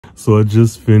So I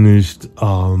just finished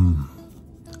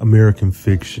American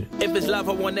Fiction. If it's love,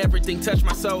 I want everything. Touch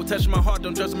my soul, touch my heart,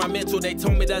 don't judge my mental. They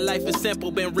told me that life is simple,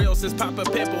 been real since Papa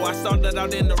Pimple. I started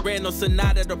out in the Renault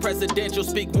Sonata, the presidential.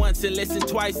 Speak once and listen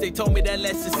twice. They told me that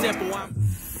less is simple.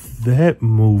 That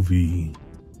movie,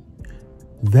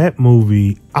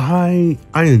 I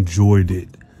enjoyed it.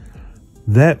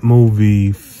 That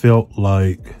movie felt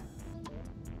like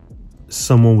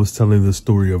someone was telling the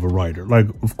story of a writer. Like,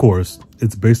 of course,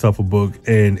 it's based off a book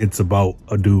and it's about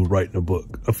a dude writing a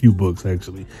book, a few books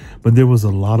actually. But there was a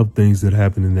lot of things that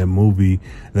happened in that movie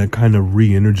that kind of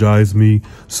re-energized me.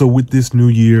 So with this new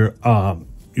year,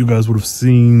 you guys would have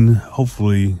seen,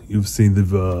 hopefully you've seen the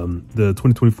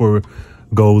 2024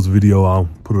 goals video. I'll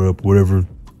put it up, whatever.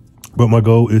 But my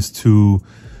goal is to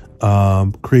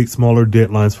create smaller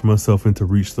deadlines for myself and to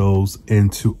reach those,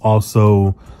 and to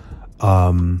also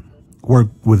work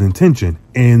with intention.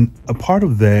 And a part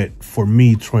of that for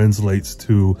me translates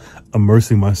to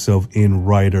immersing myself in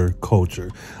writer culture.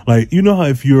 Like, you know how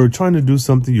if you're trying to do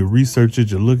something, you research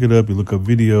it, you look it up, you look up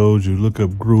videos, you look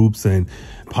up groups and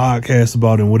podcasts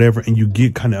about it and whatever, and you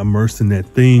get kind of immersed in that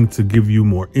thing to give you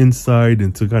more insight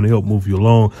and to kind of help move you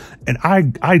along. And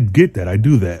I get that. I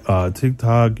do that.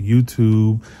 TikTok,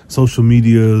 YouTube, social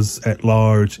medias at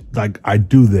large, like I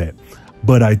do that.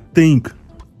 But I think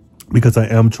because I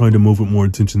am trying to move with more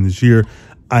intention this year,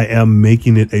 I am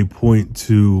making it a point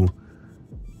to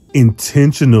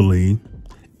intentionally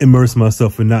immerse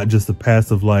myself in not just the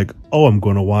passive, like, oh, I'm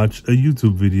going to watch a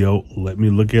YouTube video. Let me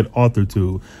look at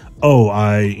AuthorTube. Oh,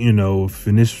 I,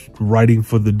 finished writing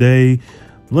for the day.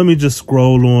 Let me just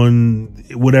scroll on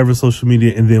whatever social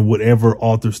media, and then whatever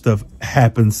author stuff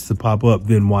happens to pop up,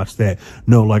 then watch that.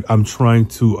 No, like I'm trying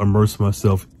to immerse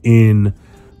myself in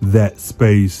that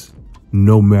space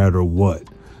no matter what.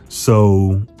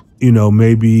 So,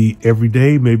 maybe every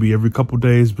day, maybe every couple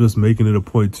days, just making it a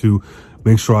point to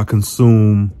make sure I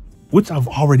consume, which I've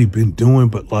already been doing,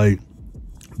 but like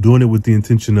doing it with the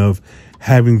intention of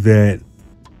having that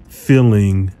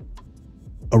feeling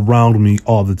around me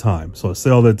all the time. So I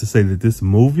say all that to say that this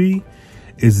movie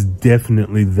is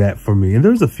definitely that for me. And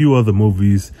there's a few other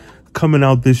movies coming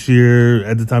out this year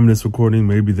at the time of this recording.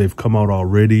 Maybe they've come out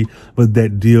already, but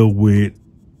that deal with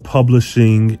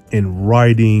publishing and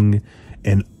writing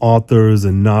and authors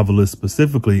and novelists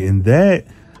specifically. And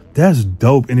that's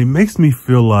dope. And it makes me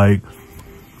feel like,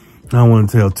 I don't want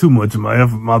to tell too much of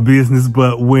my business,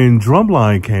 but when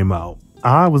Drumline came out,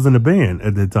 I was in a band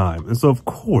at the time. And so of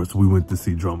course we went to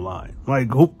see Drumline. Like,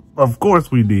 of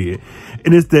course we did.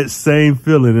 And it's that same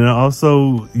feeling. And I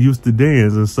also used to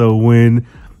dance. And so when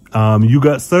You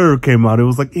Got Served came out, it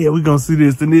was like, yeah, we're going to see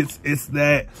this. And it's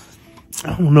that,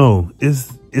 I don't know.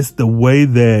 It's the way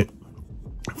that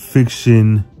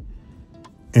fiction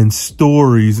and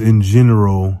stories in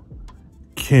general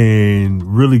can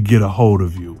really get a hold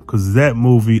of you. Because that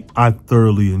movie I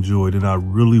thoroughly enjoyed, and I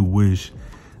really wish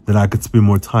that I could spend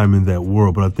more time in that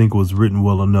world. But I think it was written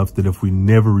well enough that if we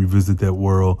never revisit that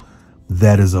world,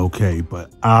 that is okay.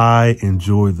 But I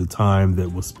enjoyed the time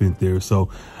that was spent there. So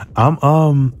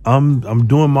I'm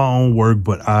doing my own work,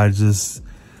 but I just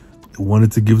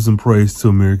wanted to give some praise to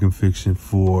American Fiction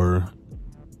for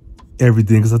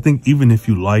everything. Because I think even if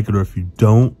you like it or if you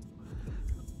don't,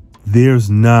 there's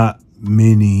not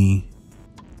many,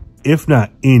 if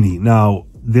not any. Now,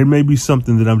 there may be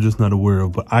something that I'm just not aware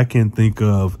of, but I can't think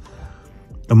of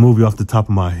a movie off the top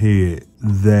of my head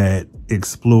that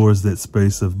explores that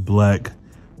space of Black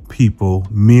people,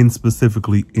 men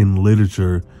specifically, in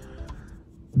literature.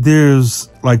 There's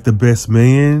like The Best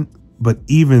Man, but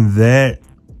even that,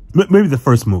 maybe the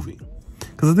first movie,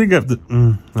 because I think after,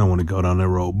 I don't want to go down that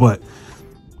road, but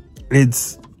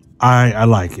I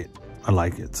like it. I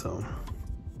like it. So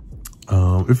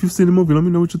if you've seen the movie, let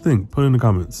me know what you think. Put it in the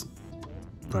comments.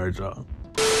 All right, y'all.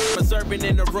 Observing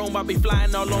in the room, I be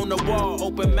flying all on the wall.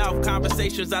 Open mouth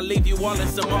conversations, I leave you all in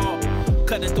some awe.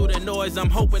 Cutting through the noise, I'm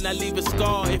hoping I leave a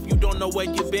scar. If you don't know where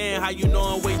you been, how you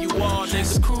knowing where you are?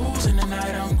 Just cruising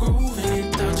tonight, I'm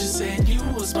grooving. Thought you said you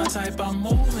was my type, I'm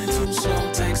moving too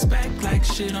slow. Text back like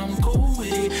shit, I'm cool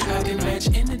with it. I can match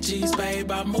energies,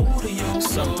 babe, I'm moving your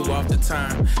soul. Some through off the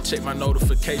time, check my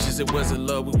notifications. It wasn't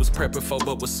love we was prepping for,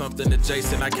 but was something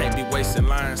adjacent. I can't be wasting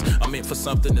lines. I'm in for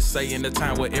something to say in a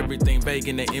time where everything vague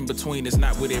and the in between is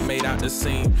not what it made out to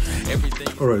seem. Everything.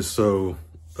 All right, so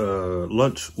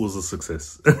lunch was a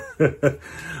success.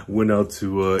 Went out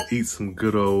to eat some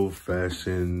good old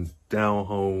fashioned down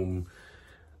home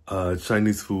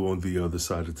Chinese food on the other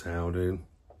side of town, and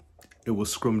it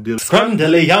was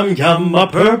scrumdiddly yum yum a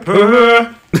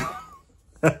purr.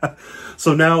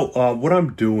 So now what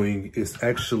I'm doing is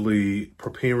actually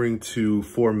preparing to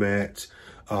format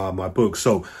my book.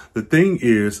 So the thing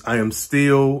is, I am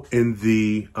still in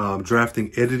the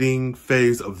drafting editing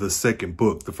phase of the second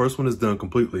book. The first one is done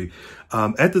completely.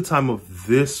 At the time of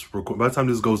this record, by the time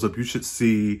this goes up, you should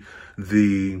see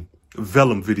the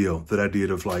Vellum video that I did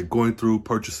of like going through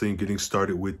purchasing, getting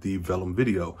started with the Vellum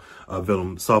video,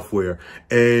 Vellum software.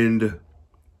 And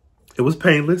it was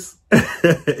painless.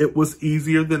 It was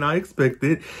easier than I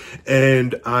expected.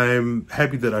 And I'm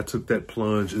happy that I took that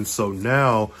plunge. And so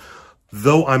now,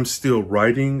 though I'm still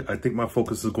writing, I think my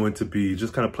focus is going to be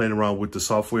just kind of playing around with the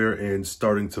software and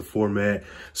starting to format.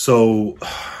 So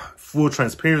full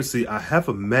transparency, I have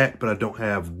a Mac, but I don't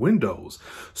have Windows.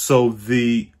 So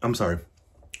I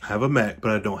have a Mac,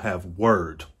 but I don't have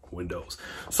Word Windows.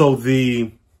 So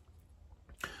the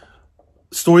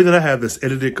story that I have that's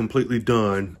edited, completely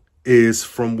done, is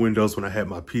from Windows when I had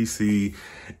my PC,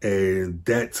 and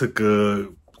that took a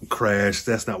crash.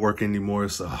 That's not working anymore.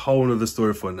 It's a whole nother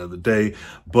story for another day.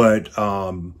 But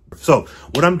so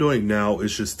what I'm doing now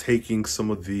is just taking some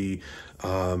of the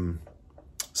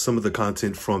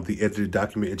content from the edited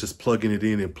document and just plugging it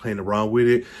in and playing around with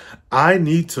it. I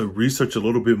need to research a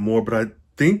little bit more, but I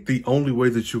think the only way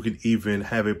that you can even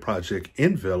have a project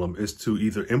in Vellum is to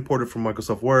either import it from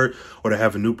Microsoft Word or to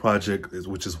have a new project,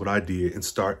 which is what I did, and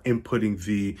start inputting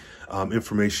the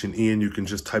information in. You can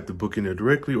just type the book in there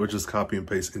directly or just copy and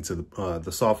paste into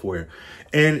the software.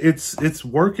 And it's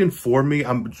working for me.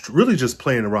 I'm really just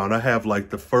playing around. I have like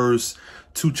the first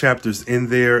 2 chapters in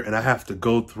there and I have to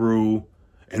go through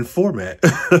and format.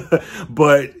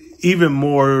 But even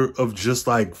more of just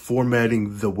like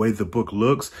formatting the way the book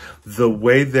looks, the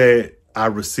way that I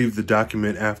received the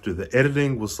document after the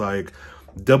editing was like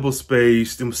double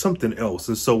spaced. It was something else.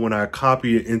 And so when I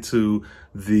copy it into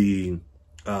the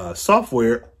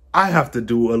software, I have to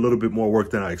do a little bit more work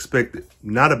than I expected.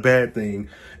 Not a bad thing.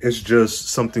 It's just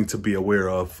something to be aware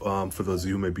of for those of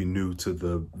you who may be new to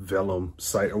the Vellum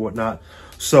site or whatnot.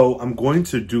 So I'm going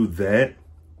to do that.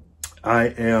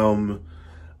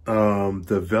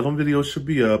 The Vellum video should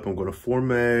be up. I'm going to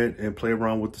format and play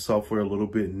around with the software a little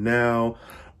bit now.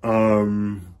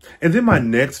 And then my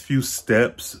next few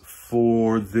steps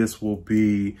for this will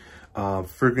be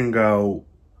figuring out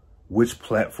which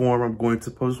platform I'm going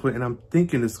to post with. And I'm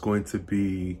thinking it's going to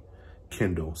be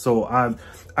Kindle. So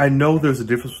I know there's a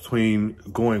difference between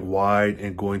going wide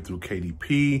and going through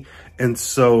KDP. And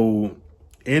so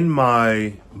in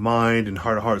my mind and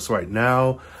heart of hearts right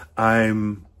now,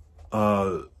 I'm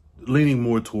leaning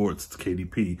more towards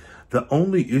KDP. The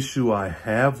only issue I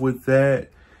have with that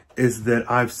is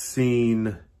that I've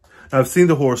seen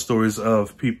the horror stories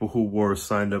of people who were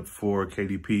signed up for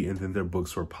KDP and then their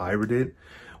books were pirated,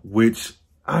 which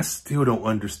I still don't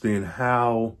understand.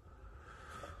 How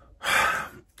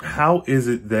is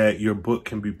it that your book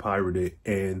can be pirated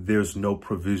and there's no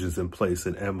provisions in place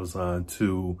in Amazon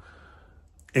to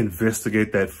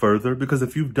investigate that further? Because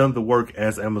if you've done the work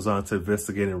as Amazon to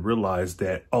investigate and realize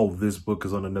that, oh, this book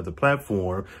is on another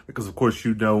platform, because of course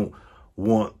you don't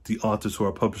want the authors who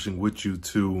are publishing with you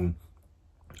to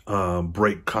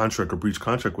break contract or breach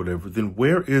contract, whatever, then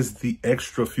where is the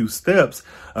extra few steps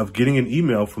of getting an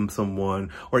email from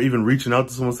someone or even reaching out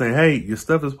to someone saying, hey, your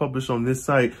stuff is published on this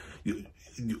site,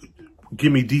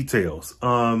 give me details?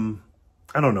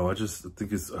 I don't know. I just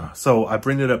think it's, so I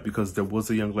bring it up because there was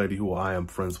a young lady who I am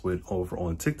friends with over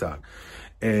on TikTok.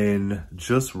 And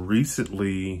just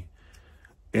recently,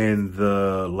 in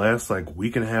the last like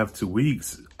week and a half, 2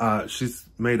 weeks, she's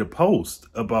made a post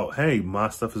about, hey, my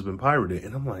stuff has been pirated.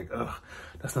 And I'm like,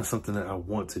 that's not something that I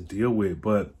want to deal with.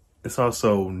 But it's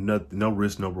also no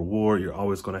risk, no reward. You're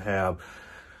always going to have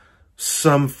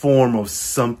some form of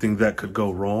something that could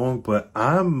go wrong. But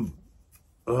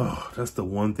that's the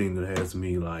one thing that has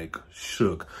me like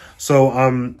shook. So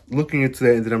I'm looking into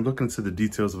that, and then I'm looking into the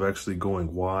details of actually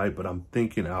going wide, but I'm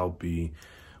thinking I'll be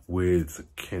with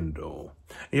Kindle.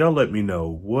 And y'all let me know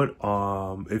what,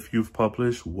 if you've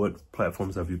published, what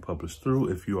platforms have you published through?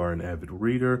 If you are an avid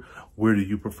reader, where do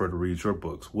you prefer to read your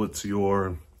books? What's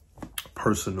your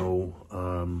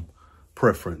personal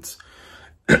preference?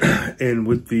 And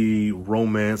with the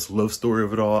romance love story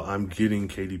of it all, I'm getting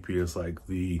KDP as like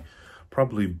the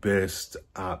probably best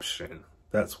option.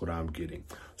 That's what I'm getting.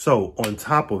 So on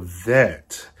top of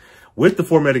that, with the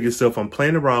formatting itself, I'm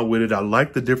playing around with it. I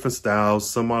like the different styles.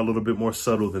 Some are a little bit more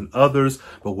subtle than others.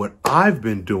 But what I've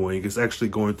been doing is actually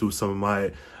going through some of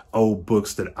my old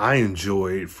books that I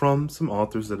enjoyed from some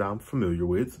authors that I'm familiar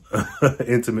with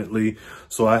intimately.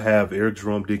 So I have Eric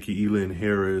Jerome Dickey, Elan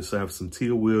Harris. I have some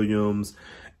Tia Williams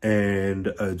and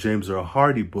a James Earl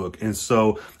Hardy book. And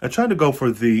so I tried to go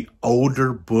for the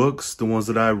older books, the ones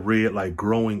that I read like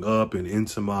growing up and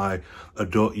into my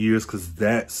adult years, because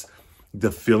that's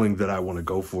the feeling that I want to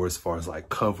go for as far as like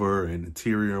cover and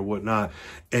interior and whatnot.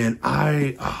 And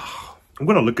I'm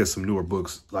going to look at some newer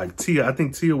books like I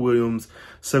think Tia Williams,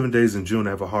 7 Days in June.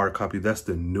 I have a hard copy. That's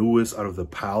the newest out of the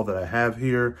pile that I have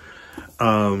here.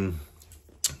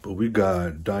 But we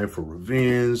got Dying for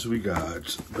Revenge. We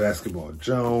got Basketball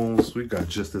Jones. We got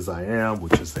Just As I Am,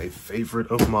 which is a favorite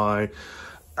of mine.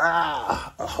 A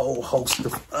whole host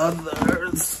of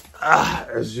others,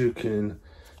 as you can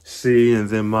see. And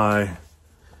then my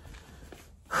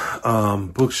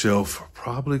bookshelf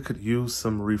probably could use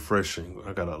some refreshing.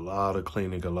 I got a lot of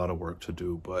cleaning, a lot of work to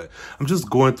do, but I'm just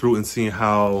going through and seeing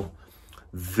how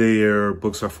their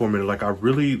books are formatted. Like I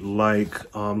really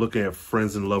like looking at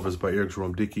Friends and Lovers by Eric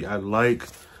Jerome Dickey. I like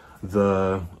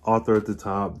the author at the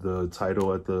top, the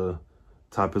title at the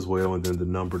top as well, and then the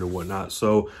numbered and whatnot.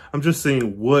 So I'm just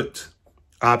seeing what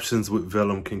options with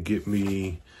vellum can get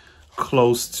me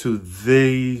close to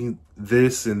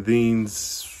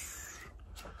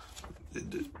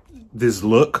this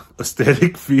look,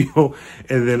 aesthetic feel,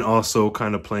 and then also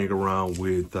kind of playing around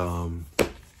with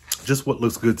just what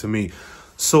looks good to me.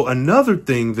 So another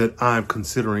thing that I'm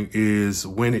considering is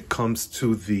when it comes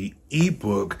to the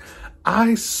ebook,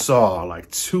 I saw like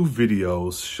 2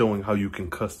 videos showing how you can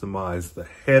customize the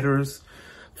headers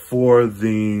for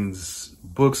these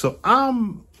books. So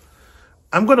I'm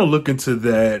going to look into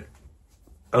that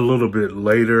a little bit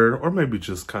later, or maybe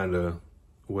just kind of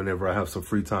whenever I have some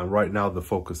free time. Right now, the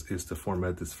focus is to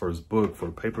format this first book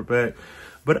for paperback.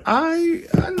 But I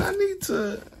need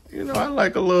to, you know, I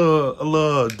like a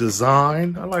little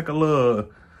design. I like a little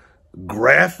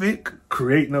graphic,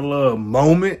 creating a little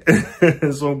moment.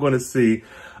 So I'm going to see.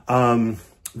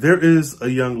 There is a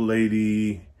young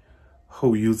lady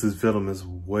who uses vellum as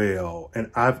well, and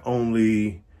I've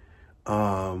only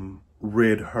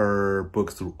read her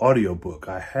books through audiobook.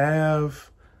 I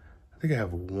think I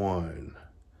have one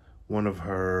of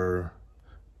her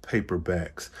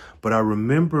paperbacks, but I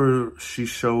remember she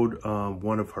showed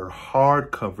one of her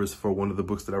hardcovers for one of the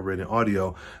books that I read in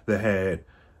audio that had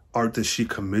art that she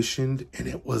commissioned, and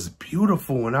it was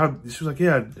beautiful. And she was like,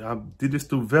 yeah, I did this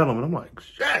through vellum, and I'm like,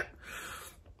 shit.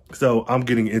 So I'm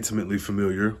getting intimately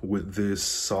familiar with this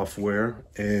software,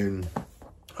 and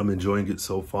I'm enjoying it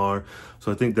so far.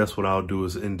 So I think that's what I'll do,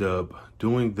 is end up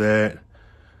doing that.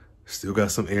 Still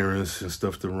got some errands and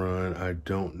stuff to run. I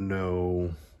don't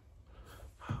know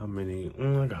how many.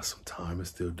 I got some time. It's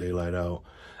still daylight out.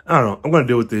 I don't know. I'm going to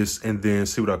deal with this and then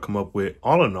see what I come up with.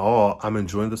 All in all, I'm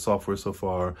enjoying the software so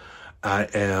far. I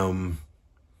am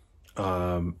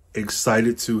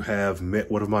excited to have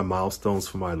met one of my milestones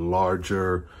for my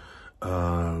larger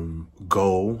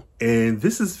goal. And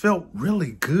this has felt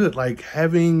really good. Like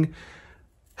having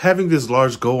this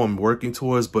large goal I'm working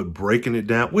towards, but breaking it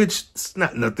down, which it's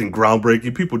not nothing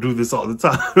groundbreaking. People do this all the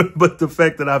time. But the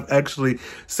fact that I've actually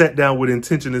sat down with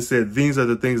intention and said, these are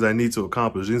the things I need to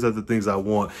accomplish. These are the things I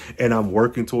want. And I'm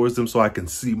working towards them so I can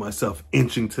see myself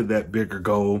inching to that bigger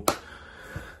goal.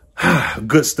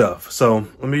 Good stuff. So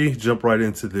let me jump right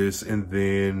into this. And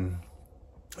then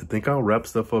I think I'll wrap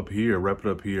it up here.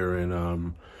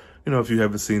 And, you know, if you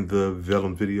haven't seen the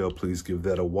vellum video, please give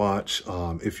that a watch.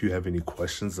 If you have any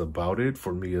questions about it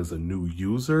for me as a new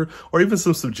user, or even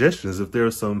some suggestions, if there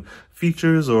are some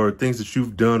features or things that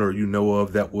you've done or you know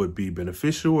of that would be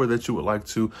beneficial, or that you would like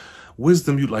to,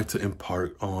 wisdom you'd like to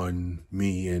impart on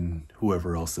me and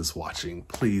whoever else is watching,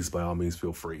 please, by all means,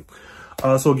 feel free.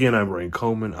 So again, I'm Rayne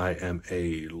Coleman. I am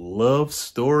a love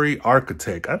story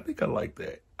architect. I think I like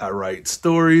that. I write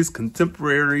stories,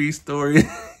 contemporary stories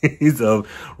of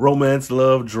romance,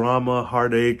 love, drama,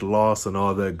 heartache, loss, and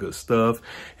all that good stuff.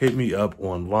 Hit me up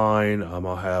online.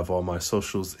 I'll have all my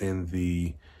socials in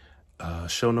the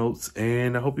show notes.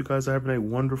 And I hope you guys are having a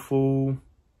wonderful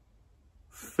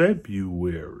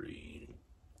February.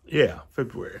 Yeah,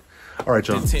 February. All right,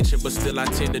 y'all. Intention, but still I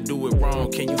tend to do it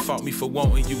wrong. Can you fault me for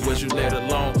wanting you? Was you let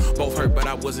alone? Both hurt, but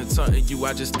I wasn't taunting you.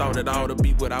 I just thought it ought to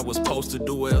be what I was supposed to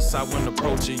do, else I wasn't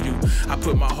approaching you. I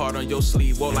put my heart on your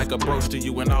sleeve, wore like a brooch to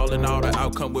you, and all in all the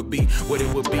outcome would be what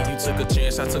it would be. You took a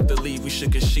chance, I took the lead. We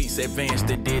shook as sheets, advanced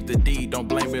and did the deed. Don't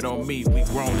blame it on me. We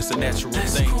grown, it's a natural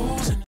thing.